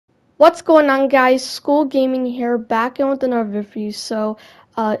What's going on, guys? School Gaming here, back in with another review.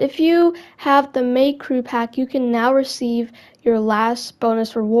 If you have the May Crew Pack, you can now receive your last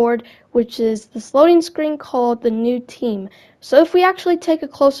bonus reward, which is this loading screen called the New Team. So if we actually take a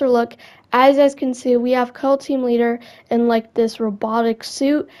closer look, as you guys can see, we have Co-Team Leader in like this robotic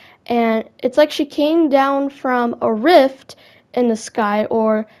suit, and it's like she came down from a rift in the sky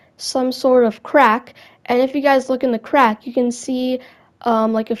or some sort of crack. And if you guys look in the crack, you can see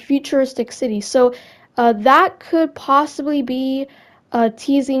like a futuristic city. That could possibly be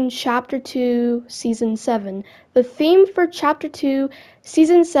teasing Chapter 2, Season 7. The theme for Chapter 2,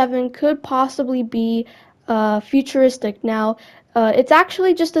 Season 7 could possibly be futuristic. Now, it's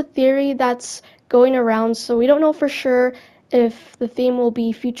actually just a theory that's going around, so we don't know for sure if the theme will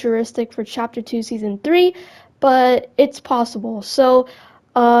be futuristic for Chapter 2, Season 3, but it's possible.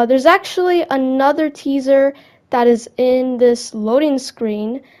 There's actually another teaser that is in this loading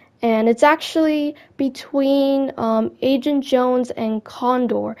screen, and it's actually between Agent Jones and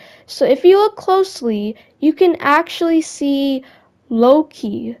Condor. So if you look closely, you can actually see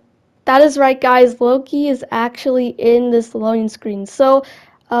Loki. That is right, guys. Loki is actually in this loading screen.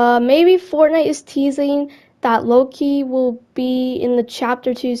 Maybe Fortnite is teasing that Loki will be in the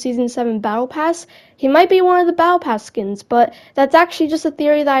Chapter 2 Season 7 Battle Pass. He might be one of the Battle Pass skins, but that's actually just a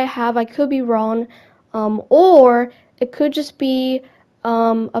theory that I have. I could be wrong. Or it could just be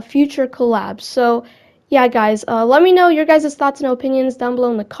a future collab. So, yeah, guys, let me know your guys' thoughts and opinions down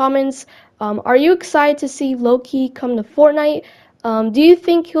below in the comments. Are you excited to see Loki come to Fortnite? Do you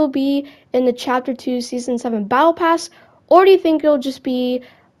think he'll be in the Chapter 2 Season 7 Battle Pass? Or do you think it'll just be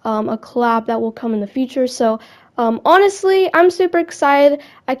a collab that will come in the future? Honestly, I'm super excited.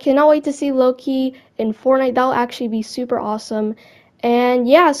 I cannot wait to see Loki in Fortnite. That'll actually be super awesome. And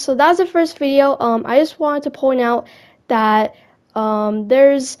yeah, so that's the first video. I just wanted to point out that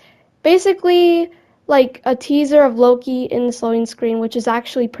there's basically like a teaser of Loki in this loading screen, which is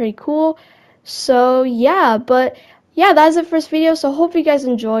actually pretty cool. Yeah, that's the first video. So hope you guys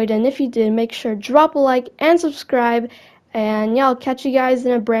enjoyed, and if you did, make sure to drop a like and subscribe. And yeah, I'll catch you guys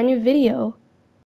in a brand new video.